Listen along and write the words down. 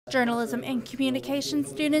Journalism and communication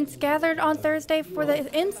students gathered on Thursday for the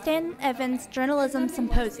Stanton Evans Journalism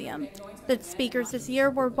Symposium. The speakers this year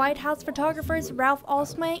were White House photographers Ralph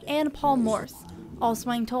Alswang and Paul Morse.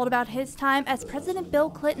 Alswang told about his time as President Bill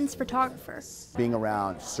Clinton's photographer. Being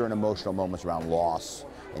around certain emotional moments around loss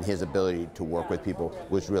and his ability to work with people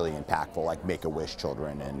was really impactful, like Make-A-Wish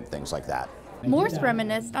children and things like that. Morse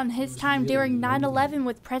reminisced on his time during 9/11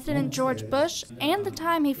 with President George Bush and the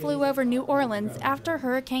time he flew over New Orleans after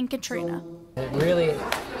Hurricane Katrina. It really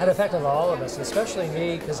had an effect on all of us, especially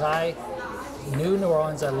me, because I knew New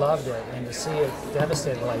Orleans, I loved it, and to see it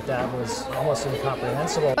devastated like that was almost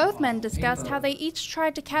incomprehensible. Both men discussed how they each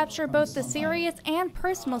tried to capture both the serious and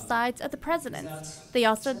personal sides of the presidents. They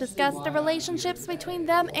also discussed the relationships between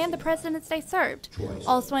them and the presidents they served.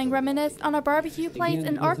 Alswang reminisced on a barbecue place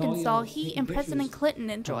in Arkansas he and President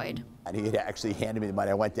Clinton enjoyed. And he had actually handed me the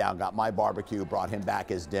money. I went down, got my barbecue, brought him back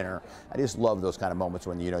his dinner. I just love those kind of moments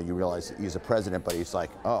when you realize he's a president, but he's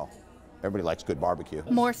like, oh, everybody likes good barbecue.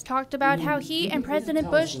 Morse talked about how he and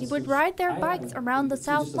President Bush would ride their bikes around the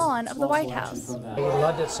south lawn of the White House. He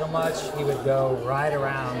loved it so much, he would go ride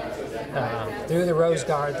around through the Rose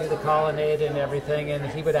Garden, through the colonnade and everything, and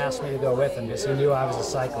he would ask me to go with him because he knew I was a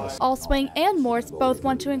cyclist. Alswang and Morse both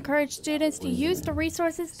want to encourage students to use the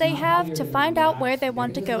resources they have to find out where they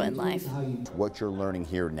want to go in life. What you're learning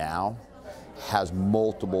here now has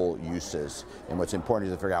multiple uses, and what's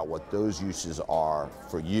important is to figure out what those uses are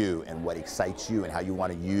for you and what excites you and how you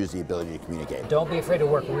want to use the ability to communicate. Don't be afraid to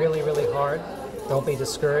work really, really hard. Don't be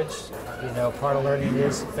discouraged. Part of learning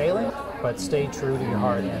is failing, but stay true to your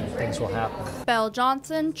heart and things will happen. Belle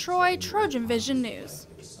Johnson, Trojan Vision News.